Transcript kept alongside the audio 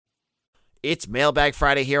It's Mailbag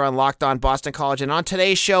Friday here on Locked On Boston College, and on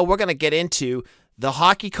today's show, we're going to get into the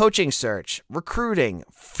hockey coaching search, recruiting,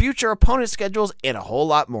 future opponent schedules, and a whole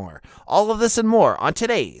lot more. All of this and more on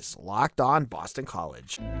today's Locked On Boston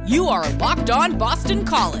College. You are Locked On Boston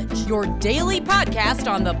College, your daily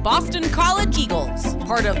podcast on the Boston College Eagles,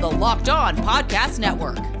 part of the Locked On Podcast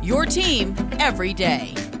Network, your team every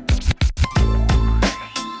day.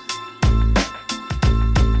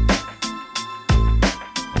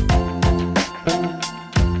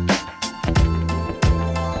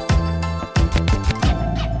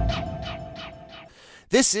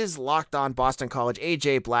 This is Locked On Boston College.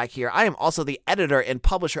 AJ Black here. I am also the editor and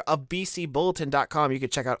publisher of BCBulletin.com. You can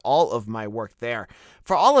check out all of my work there.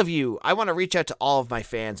 For all of you, I want to reach out to all of my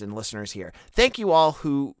fans and listeners here. Thank you all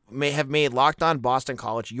who may have made Locked On Boston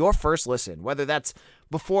College your first listen, whether that's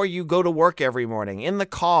before you go to work every morning, in the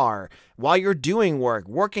car, while you're doing work,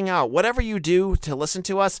 working out, whatever you do to listen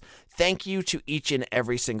to us. Thank you to each and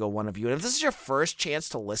every single one of you. And if this is your first chance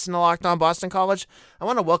to listen to Locked On Boston College, I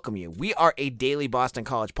want to welcome you. We are a daily Boston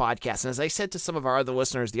College podcast. And as I said to some of our other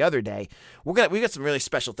listeners the other day, we got some really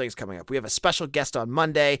special things coming up. We have a special guest on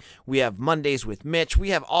Monday. We have Mondays with Mitch. We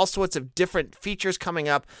have all sorts of different features coming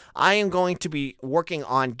up. I am going to be working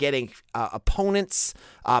on getting opponents,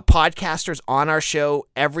 podcasters on our show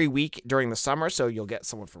every week during the summer. So you'll get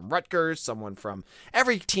someone from Rutgers, someone from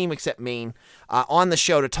every team except Maine on the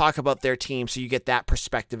show to talk about their team, so you get that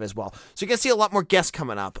perspective as well. So you can see a lot more guests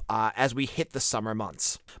coming up as we hit the summer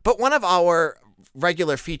months. But one of our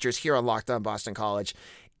regular features here on Locked On Boston College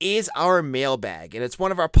is our mailbag, and it's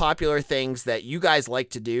one of our popular things that you guys like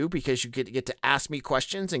to do because you get to ask me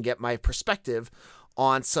questions and get my perspective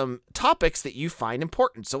on some topics that you find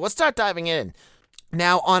important. So let's start diving in.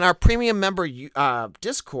 Now, on our premium member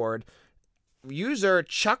Discord, user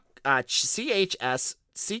Chuck CHSCK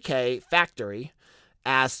Factory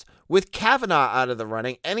asked, with Kavanaugh out of the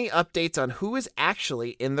running, any updates on who is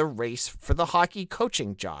actually in the race for the hockey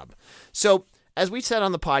coaching job? So, as we said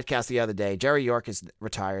on the podcast the other day, Jerry York is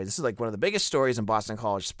retired. This is like one of the biggest stories in Boston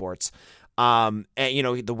College sports. And, you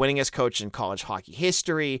know, the winningest coach in college hockey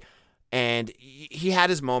history. And he had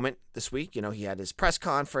his moment this week. You know, he had his press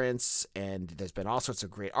conference, and there's been all sorts of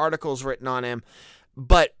great articles written on him.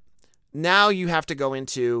 But now you have to go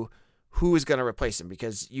into who is going to replace him,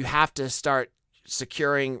 because you have to start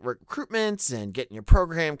securing recruitments and getting your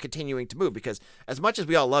program continuing to move, because as much as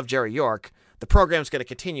we all love Jerry York, the program's going to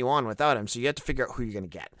continue on without him. So you have to figure out who you're going to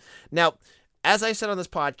get. Now, as I said on this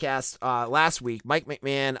podcast last week, Mike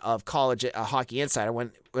McMahon of College Hockey Insider,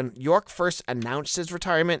 when York first announced his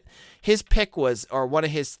retirement, his pick was, or one of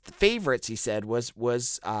his favorites, he said, was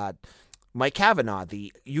Mike Kavanaugh,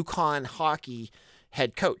 the UConn hockey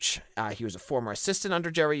head coach. He was a former assistant under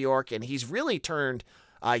Jerry York, and he's really turned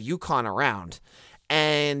UConn around.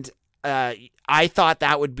 And I thought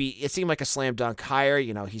that would be, it seemed like a slam dunk hire.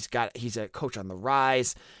 You know, he's a coach on the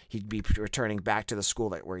rise. He'd be returning back to the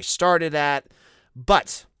school where he started at.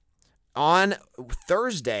 But on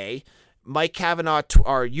Thursday, Mike Kavanaugh,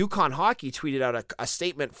 or UConn Hockey, tweeted out a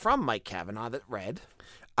statement from Mike Kavanaugh that read,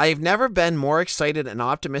 "I've never been more excited and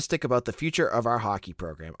optimistic about the future of our hockey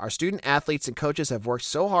program. Our student athletes and coaches have worked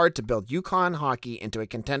so hard to build UConn hockey into a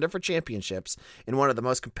contender for championships in one of the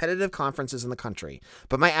most competitive conferences in the country.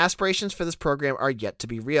 But my aspirations for this program are yet to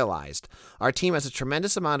be realized. Our team has a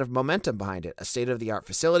tremendous amount of momentum behind it, a state-of-the-art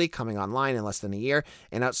facility coming online in less than a year,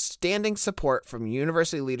 and outstanding support from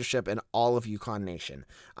university leadership and all of UConn Nation.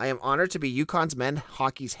 I am honored to be UConn's men's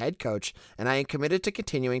hockey's head coach, and I am committed to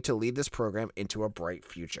continuing to lead this program into a bright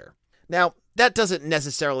future." Now, that doesn't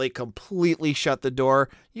necessarily completely shut the door.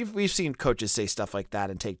 We've seen coaches say stuff like that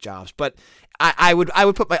and take jobs, but I would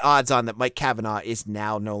put my odds on that Mike Kavanaugh is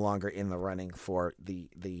now no longer in the running for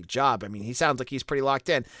the job. I mean, he sounds like he's pretty locked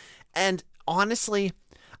in. And honestly,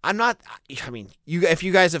 if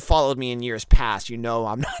you guys have followed me in years past, you know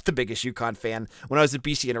I'm not the biggest UConn fan. When I was at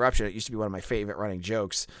BC Interruption, it used to be one of my favorite running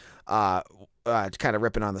jokes, kind of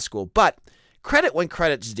ripping on the school. But credit when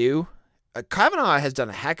credit's due. Kavanaugh has done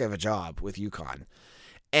a heck of a job with UConn,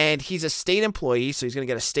 and he's a state employee, so he's going to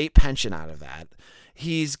get a state pension out of that.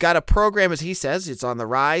 He's got a program, as he says, it's on the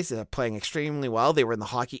rise. They're playing extremely well. They were in the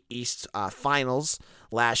Hockey East finals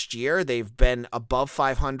last year. They've been above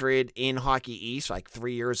 500 in Hockey East like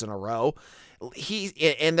 3 years in a row.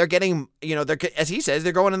 And they're getting, as he says,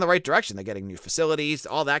 they're going in the right direction. They're getting new facilities,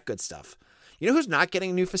 all that good stuff. You know who's not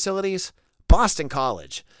getting new facilities? Boston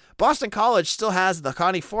College. Boston College still has the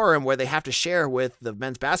Connie Forum where they have to share with the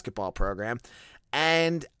men's basketball program.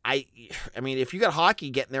 And I mean, if you got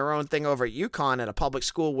hockey getting their own thing over at UConn at a public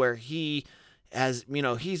school where he has,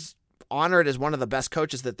 he's honored as one of the best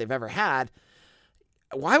coaches that they've ever had,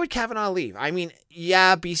 why would Kavanaugh leave? I mean,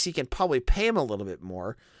 yeah, BC can probably pay him a little bit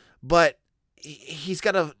more, but he's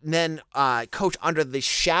got to then coach under the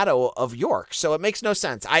shadow of York, so it makes no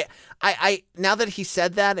sense. I now that he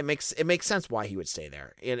said that, it makes sense why he would stay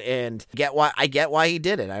there, and get why he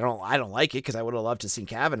did it. I don't like it because I would have loved to see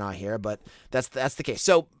Kavanaugh here, but that's the case.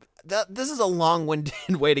 So this is a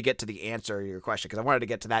long-winded way to get to the answer to your question because I wanted to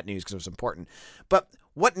get to that news because it was important. But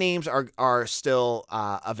what names are still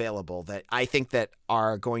available that I think that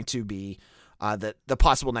are going to be the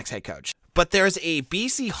possible next head coach? But there's a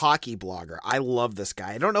BC hockey blogger. I love this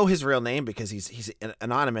guy. I don't know his real name because he's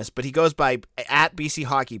anonymous, but he goes by at BC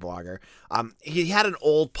hockey blogger. He had an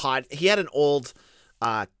old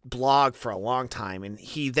blog for a long time, and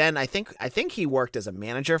he then I think he worked as a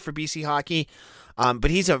manager for BC hockey.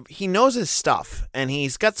 But he knows his stuff, and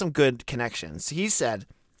he's got some good connections. He said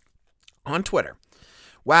on Twitter,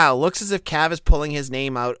 "Wow, looks as if Cav is pulling his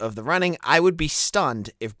name out of the running. I would be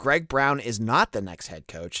stunned if Greg Brown is not the next head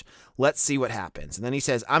coach. Let's see what happens." And then he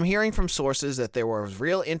says, "I'm hearing from sources that there was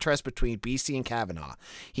real interest between BC and Kavanaugh.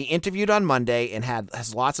 He interviewed on Monday and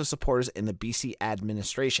has lots of supporters in the BC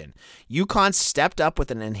administration. UConn stepped up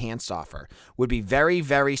with an enhanced offer. Would be very,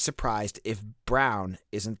 very surprised if Brown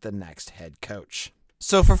isn't the next head coach."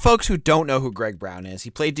 So for folks who don't know who Greg Brown is, he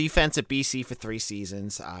played defense at BC for 3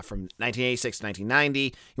 seasons, from 1986 to 1990.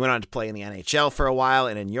 He went on to play in the NHL for a while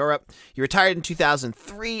and in Europe. He retired in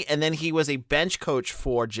 2003, and then he was a bench coach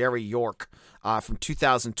for Jerry York from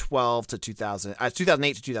 2008 to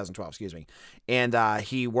 2012, excuse me. And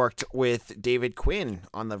he worked with David Quinn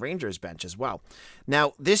on the Rangers bench as well.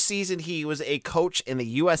 Now, this season, he was a coach in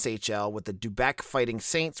the USHL with the Dubec Fighting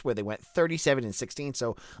Saints, where they went 37-16.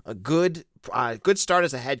 So a good start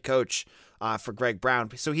as a head coach for Greg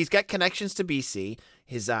Brown. So he's got connections to BC.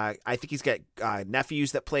 I think he's got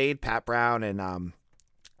nephews that played, Pat Brown and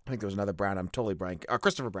I think there was another Brown. I'm totally blank.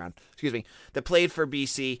 Christopher Brown, excuse me, that played for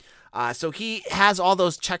BC. So he has all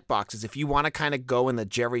those check boxes. If you want to kind of go in the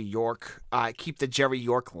Jerry York, keep the Jerry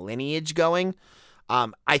York lineage going,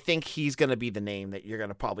 I think he's going to be the name that you're going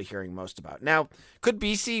to probably hearing most about. Now, could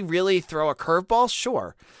BC really throw a curveball?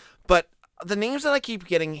 Sure. But the names that I keep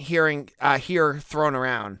hearing thrown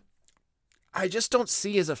around, I just don't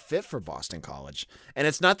see as a fit for Boston College. And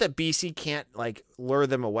it's not that BC can't lure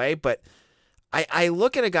them away, but I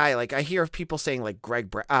look at a guy, I hear people saying Greg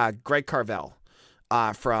Carvel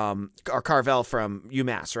from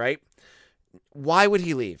UMass, right? Why would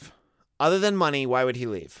he leave? Other than money, why would he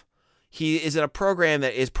leave? He is in a program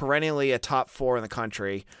that is perennially a top 4 in the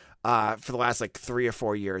country for the last 3 or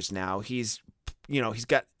 4 years now. He's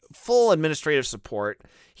got full administrative support.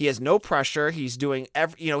 He has no pressure. He's doing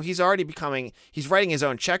he's writing his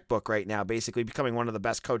own checkbook right now, basically becoming one of the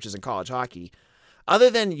best coaches in college hockey.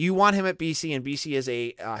 Other than you want him at BC and BC is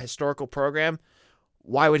a historical program,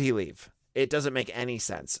 why would he leave? It doesn't make any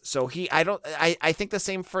sense. So I think the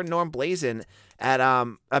same for Norm Bazin at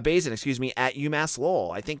UMass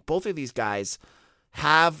Lowell. I think both of these guys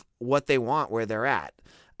have what they want where they're at.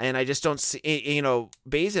 And I just don't see,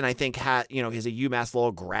 Bazin, I think, he's a UMass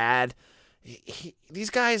Lowell grad.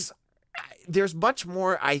 These guys, there's much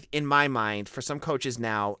more, in my mind, for some coaches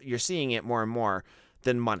now, you're seeing it more and more,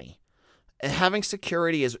 than money. And having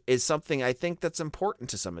security is something I think that's important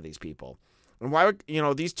to some of these people. And why would,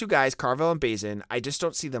 these two guys, Carvel and Bazin, I just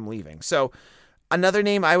don't see them leaving. So another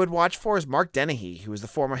name I would watch for is Mark Dennehy, who is the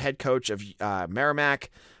former head coach of Merrimack.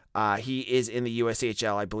 He is in the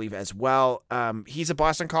USHL, I believe, as well. He's a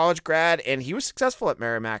Boston College grad, and he was successful at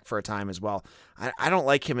Merrimack for a time as well. I don't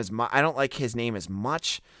like him as much. I don't like his name as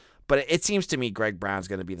much, but it seems to me Greg Brown's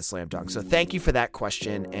going to be the slam dunk. So thank you for that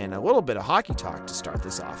question and a little bit of hockey talk to start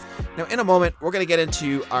this off. Now, in a moment, we're going to get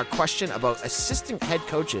into our question about assistant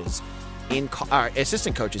coaches in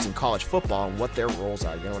college football and what their roles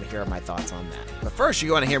are. You're going to want to hear my thoughts on that. But first, you're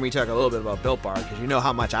going to hear me talk a little bit about Built Bar because you know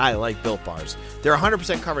how much I like Built Bars. They're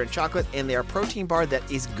 100% covered in chocolate, and they're a protein bar that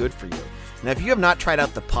is good for you. Now, if you have not tried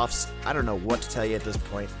out the Puffs, I don't know what to tell you at this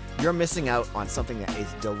point. You're missing out on something that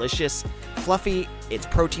is delicious, fluffy. It's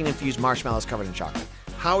protein-infused marshmallows covered in chocolate.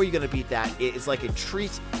 How are you going to beat that? It's like a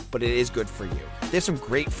treat, but it is good for you. There's some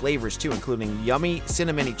great flavors, too, including yummy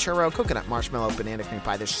cinnamon churro, coconut marshmallow, banana cream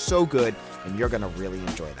pie. They're so good, and you're going to really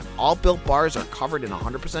enjoy them. All Built Bars are covered in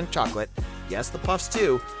 100% chocolate. Yes, the Puffs,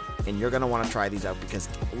 too. And you're going to want to try these out because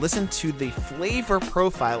listen to the flavor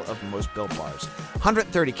profile of most Built Bars.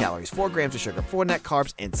 130 calories, 4 grams of sugar, 4 net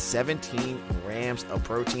carbs, and 17 grams of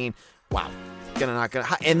protein. Wow.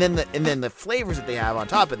 And then the flavors that they have on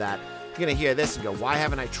top of that, you're going to hear this and go, why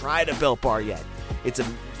haven't I tried a Built Bar yet?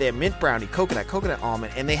 They have mint brownie, coconut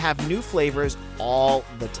almond, and they have new flavors all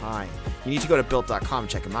the time. You need to go to Built.com and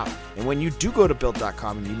check them out. And when you do go to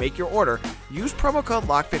Built.com and you make your order, use promo code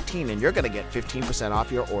LOCK15 and you're going to get 15%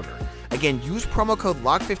 off your order. Again, use promo code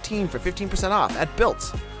LOCK15 for 15% off at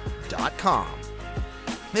Built.com.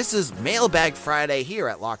 This is Mailbag Friday here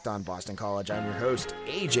at Locked On Boston College. I'm your host,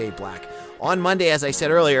 AJ Black. On Monday, as I said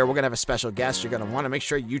earlier, we're going to have a special guest. You're going to want to make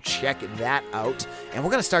sure you check that out. And we're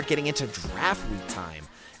going to start getting into draft week time,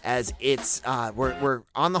 as it's we're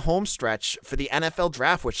on the home stretch for the NFL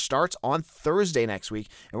draft, which starts on Thursday next week.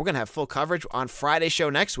 And we're going to have full coverage on Friday's show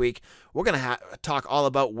next week. We're going to talk all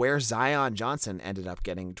about where Zion Johnson ended up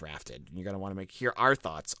getting drafted. You're going to want to hear our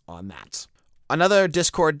thoughts on that. Another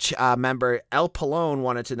Discord member, El Palone,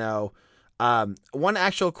 wanted to know one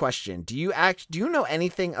actual question. Do you know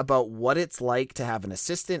anything about what it's like to have an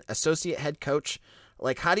associate head coach?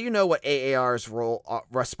 Like, how do you know what AAR's role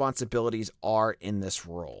responsibilities are in this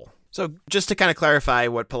role? So just to kind of clarify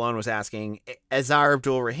what Palone was asking, Azar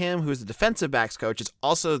Abdul-Rahim, who's the defensive backs coach, is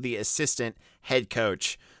also the assistant head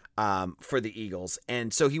coach for the Eagles.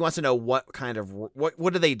 And so he wants to know what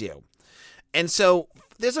do they do? And so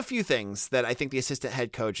there's a few things that I think the assistant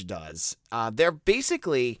head coach does. They're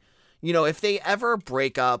basically, if they ever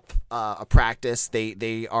break up a practice,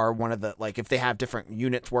 they are one of the, like, if they have different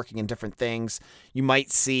units working in different things, you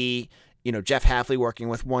might see, Jeff Hafley working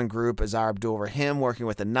with one group, Azar Abdul-Rahim working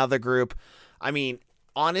with another group. I mean,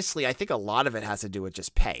 honestly, I think a lot of it has to do with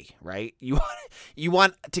just pay, right? You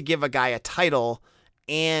want to give a guy a title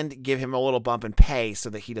and give him a little bump in pay so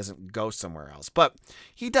that he doesn't go somewhere else. But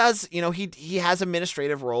he does, he has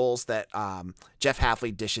administrative roles that Jeff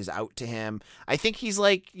Hafley dishes out to him. I think he's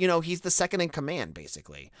like, he's the second in command,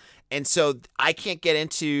 basically. And so I can't get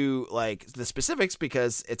into like the specifics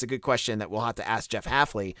because it's a good question that we'll have to ask Jeff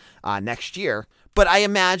Hafley next year. But I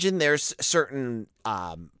imagine there's certain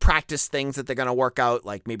practice things that they're going to work out,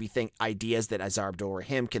 like maybe ideas that Azar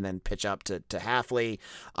Abdul-Rahim can then pitch up to Hafley,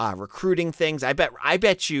 recruiting things. I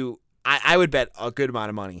would bet a good amount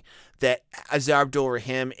of money that Azar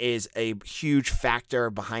Abdul-Rahim is a huge factor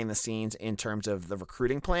behind the scenes in terms of the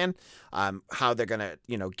recruiting plan, how they're going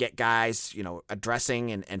to, get guys,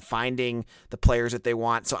 addressing and finding the players that they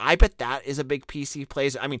want. So I bet that is a big piece he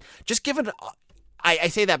plays. I mean, just given, I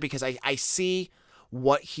say that because I see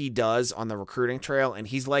what he does on the recruiting trail, and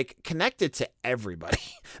he's like connected to everybody.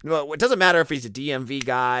 It doesn't matter if he's a DMV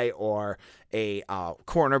guy or a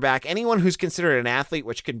cornerback. Anyone who's considered an athlete,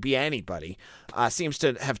 which could be anybody, seems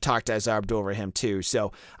to have talked to Azar Abdul-Rahim too.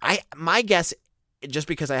 So my guess, just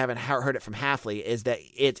because I haven't heard it from Hafley, is that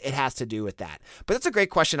it has to do with that. But that's a great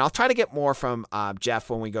question. I'll try to get more from Jeff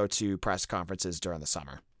when we go to press conferences during the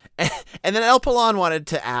summer. And then El Palon wanted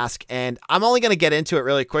to ask, and I'm only going to get into it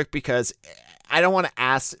really quick because I don't want to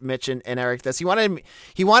ask Mitch and Eric this. He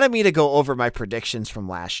wanted me to go over my predictions from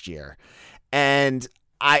last year. And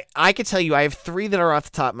I could tell you I have 3 that are off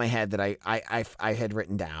the top of my head that I had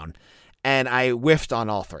written down, and I whiffed on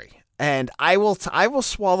all 3. And I will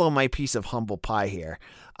swallow my piece of humble pie here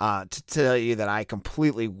to tell you that I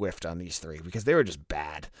completely whiffed on these 3 because they were just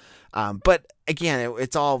bad. But again,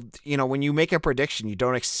 it's all, when you make a prediction, you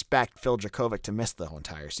don't expect Phil Dracovic to miss the whole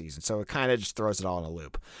entire season. So it kind of just throws it all in a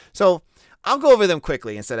loop. So I'll go over them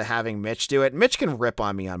quickly instead of having Mitch do it. Mitch can rip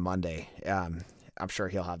on me on Monday. I'm sure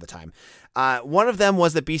he'll have the time. One of them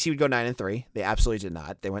was that BC would go 9-3. They absolutely did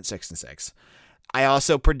not. They went 6-6. I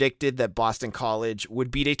also predicted that Boston College would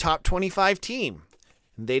beat a top 25 team.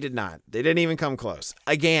 They did not. They didn't even come close.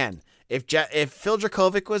 Again, if Phil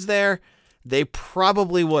Dracovic was there, they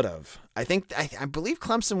probably would have. I believe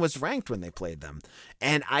Clemson was ranked when they played them.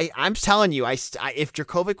 And I'm telling you, if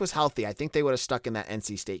Dracovic was healthy, I think they would have stuck in that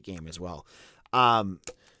NC State game as well.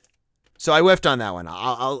 So I whiffed on that one.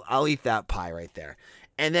 I'll eat that pie right there.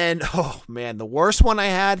 And then, oh man, the worst one I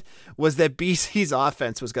had was that BC's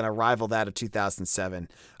offense was going to rival that of 2007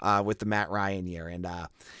 with the Matt Ryan year. And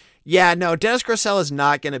Dennis Grosel is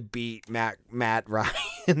not going to beat Matt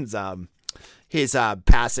Ryan's his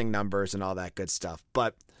passing numbers and all that good stuff.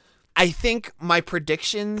 But I think my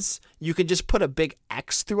predictions, you can just put a big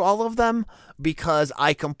X through all of them because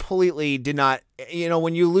I completely did not,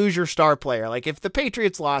 when you lose your star player, like if the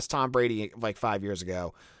Patriots lost Tom Brady like 5 years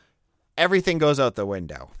ago, everything goes out the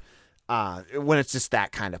window when it's just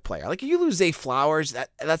that kind of player. Like if you lose Zay Flowers,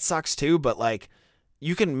 that sucks too, but like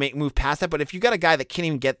you can move past that. But if you got a guy that can't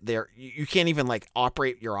even get there, you can't even like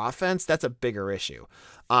operate your offense, that's a bigger issue.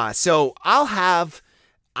 So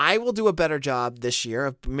I will do a better job this year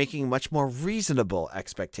of making much more reasonable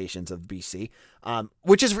expectations of BC,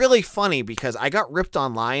 which is really funny because I got ripped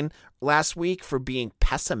online last week for being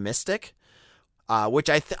pessimistic. which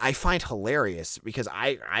I find hilarious because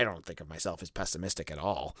I don't think of myself as pessimistic at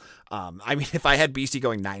all. I mean, if I had BC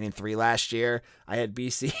going 9-3 last year, I had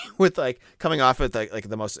BC with coming off with like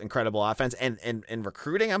the most incredible offense and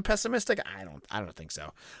recruiting. I'm pessimistic. I don't think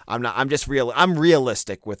so. I'm just real. I'm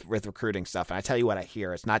realistic with recruiting stuff. And I tell you what I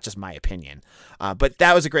hear. It's not just my opinion. But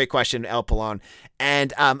that was a great question, El Pallone.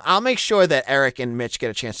 And I'll make sure that Eric and Mitch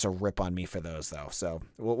get a chance to rip on me for those though. So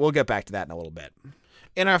we'll get back to that in a little bit.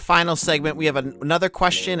 In our final segment, we have another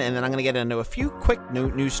question, and then I'm going to get into a few quick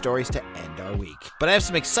news stories to end our week. But I have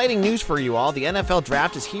some exciting news for you all. The NFL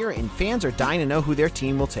Draft is here, and fans are dying to know who their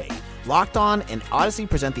team will take. Locked On and Odyssey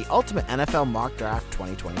present the Ultimate NFL Mock Draft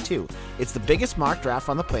 2022. It's the biggest mock draft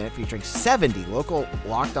on the planet, featuring 70 local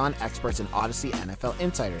Locked On experts and Odyssey NFL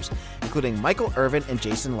insiders, including Michael Irvin and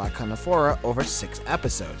Jason La Canfora over 6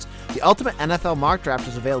 episodes. The Ultimate NFL Mock Draft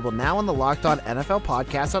is available now on the Locked On NFL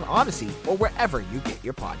podcast on Odyssey or wherever you get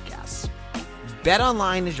your podcasts.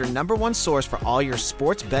 BetOnline is your #1 source for all your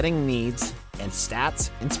sports betting needs and stats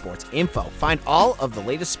and sports info. Find all of the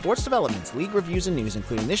latest sports developments, league reviews, and news,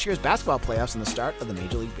 including this year's basketball playoffs and the start of the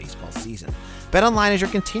Major League Baseball season. BetOnline is your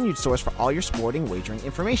continued source for all your sporting wagering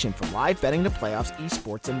information, from live betting to playoffs,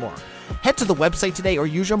 esports, and more. Head to the website today or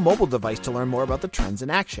use your mobile device to learn more about the trends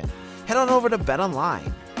in action. Head on over to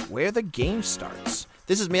BetOnline, where the game starts.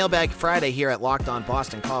 This is Mailbag Friday here at Locked On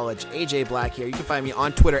Boston College. AJ Black here. You can find me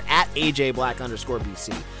on Twitter at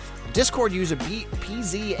AJBlack_BC. Discord user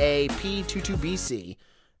PZAP22BC,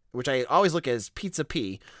 which I always look at as Pizza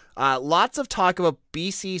P. Lots of talk about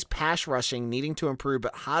BC's pass rushing needing to improve,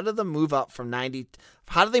 but how do they move up from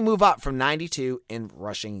 92 in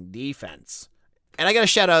rushing defense? And I got to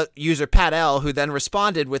shout out user Pat L, who then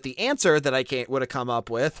responded with the answer that I would have come up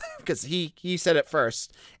with, because he said it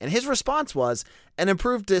first. And his response was an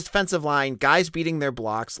improved defensive line, guys beating their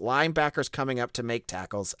blocks, linebackers coming up to make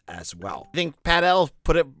tackles as well. I think Pat L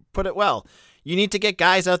put it well. You need to get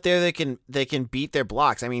guys out there that can beat their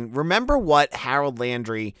blocks. I mean, remember what Harold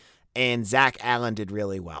Landry and Zach Allen did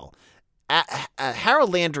really well.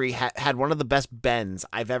 Harold Landry had one of the best bends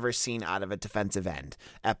I've ever seen out of a defensive end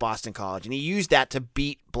at Boston College, and he used that to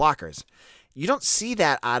beat blockers. You don't see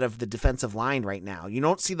that out of the defensive line right now. You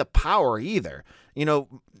don't see the power either. You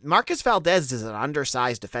know, Marcus Valdez is an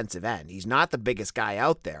undersized defensive end. He's not the biggest guy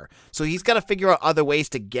out there, so he's got to figure out other ways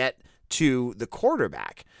to get to the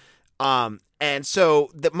quarterback. And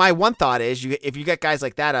so my one thought is, if you got guys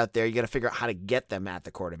like that out there, you got to figure out how to get them at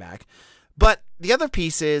the quarterback. But the other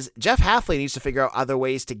piece is Jeff Hafley needs to figure out other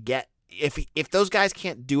ways to get, if those guys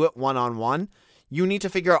can't do it one-on-one, you need to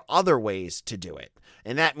figure out other ways to do it.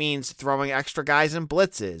 And that means throwing extra guys in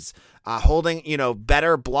blitzes, holding,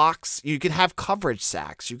 better blocks. You can have coverage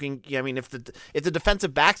sacks. You can, if the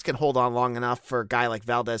defensive backs can hold on long enough for a guy like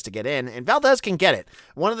Valdez to get in, and Valdez can get it.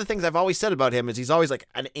 One of the things I've always said about him is he's always like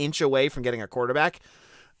an inch away from getting a quarterback.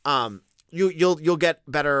 You'll get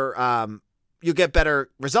better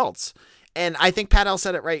results. And I think Pat L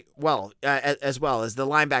said it right as well as the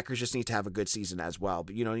linebackers just need to have a good season as well.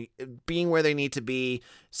 But, being where they need to be,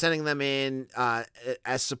 sending them in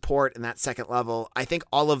as support in that second level, I think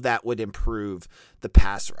all of that would improve the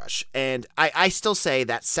pass rush. And I still say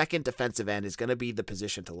that second defensive end is going to be the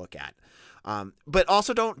position to look at. But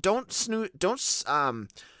also don't sell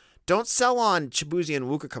on Chibuzi and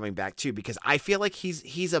Nwuka coming back too, because I feel like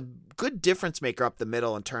he's a good difference maker up the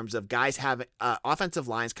middle in terms of guys having offensive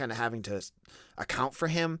lines kind of having to account for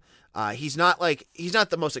him. He's not like he's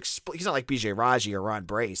not like BJ Raji or Ron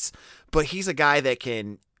Brace, but he's a guy that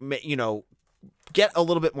can get a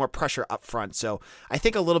little bit more pressure up front. So I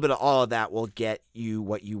think a little bit of all of that will get you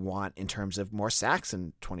what you want in terms of more sacks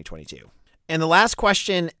in 2022. And the last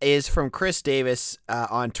question is from Chris Davis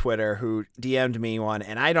on Twitter, who DM'd me one,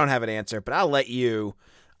 and I don't have an answer, but I'll let you,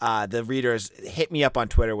 the readers, hit me up on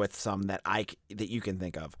Twitter with some that you can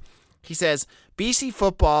think of. He says, BC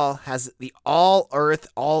football has the all-earth,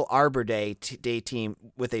 all-Arbor Day team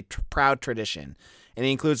with a proud tradition, and it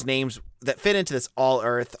includes names that fit into this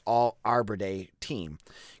all-earth, all-Arbor Day team.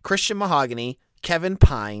 Christian Mahogany, Kevin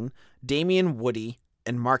Pine, Damian Woody,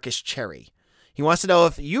 and Marcus Cherry. He wants to know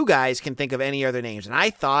if you guys can think of any other names. And I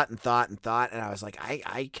thought, and I was like,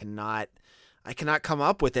 I cannot come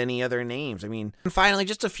up with any other names. I mean, and finally,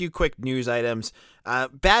 just a few quick news items.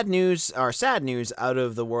 Bad news or sad news out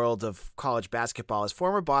of the world of college basketball is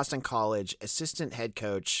former Boston College assistant head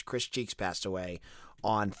coach Chris Cheeks passed away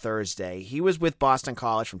on Thursday. He was with Boston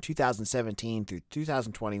College from 2017 through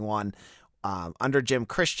 2021. Under Jim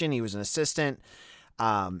Christian, he was an assistant.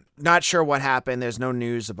 Not sure what happened. There's no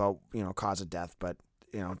news about, cause of death, but,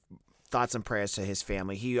 thoughts and prayers to his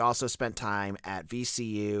family. He also spent time at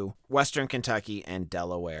VCU, Western Kentucky, and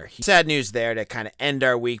Delaware. Sad news there to kind of end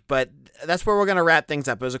our week, but that's where we're going to wrap things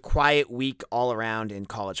up. It was a quiet week all around in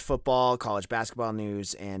college football, college basketball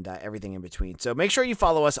news, and everything in between. So make sure you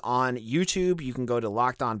follow us on YouTube. You can go to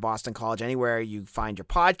Locked On Boston College anywhere you find your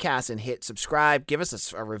podcast and hit subscribe. Give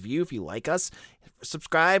us a review if you like us.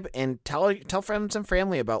 Subscribe and tell friends and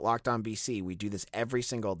family about Locked On BC. We do this every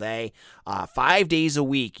single day. 5 days a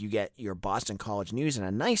week, you get your Boston College news in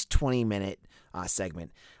a nice 20-minute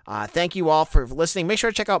segment. Thank you all for listening. Make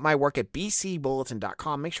sure to check out my work at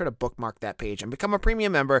bcbulletin.com. Make sure to bookmark that page and become a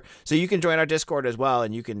premium member so you can join our Discord as well,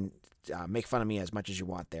 and you can make fun of me as much as you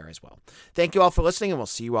want there as well. Thank you all for listening, and we'll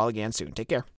see you all again soon. Take care.